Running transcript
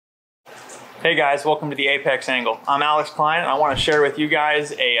Hey guys, welcome to the Apex Angle. I'm Alex Klein and I want to share with you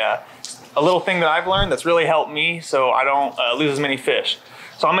guys a little thing that I've learned that's really helped me so I don't lose as many fish.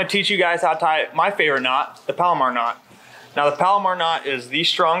 So I'm going to teach you guys how to tie my favorite knot, the Palomar knot. Now the Palomar knot is the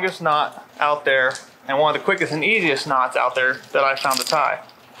strongest knot out there and one of the quickest and easiest knots out there that I found to tie.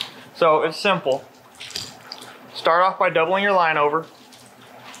 So it's simple. Start off by doubling your line over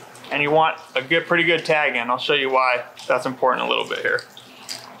and you want a pretty good tag in. I'll show you why that's important a little bit here.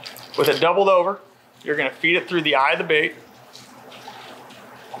 With it doubled over, you're going to feed it through the eye of the bait.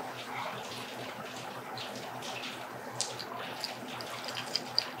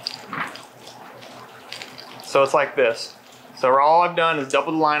 So it's like this. So all I've done is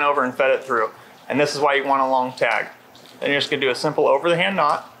double the line over and fed it through. And this is why you want a long tag. Then you're just going to do a simple over the hand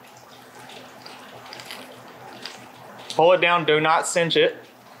knot. Pull it down, do not cinch it.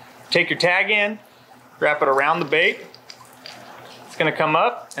 Take your tag in, wrap it around the bait. It's going to come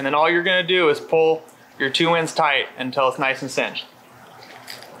up, and then all you're going to do is pull your two ends tight until it's nice and cinched.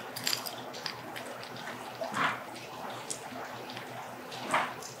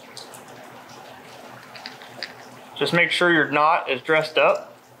 Just make sure your knot is dressed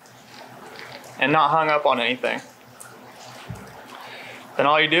up and not hung up on anything. Then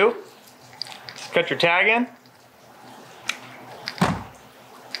all you do is cut your tag in,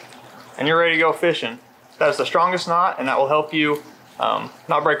 and you're ready to go fishing. That is the strongest knot, and that will help you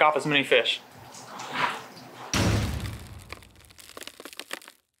not break off as many fish.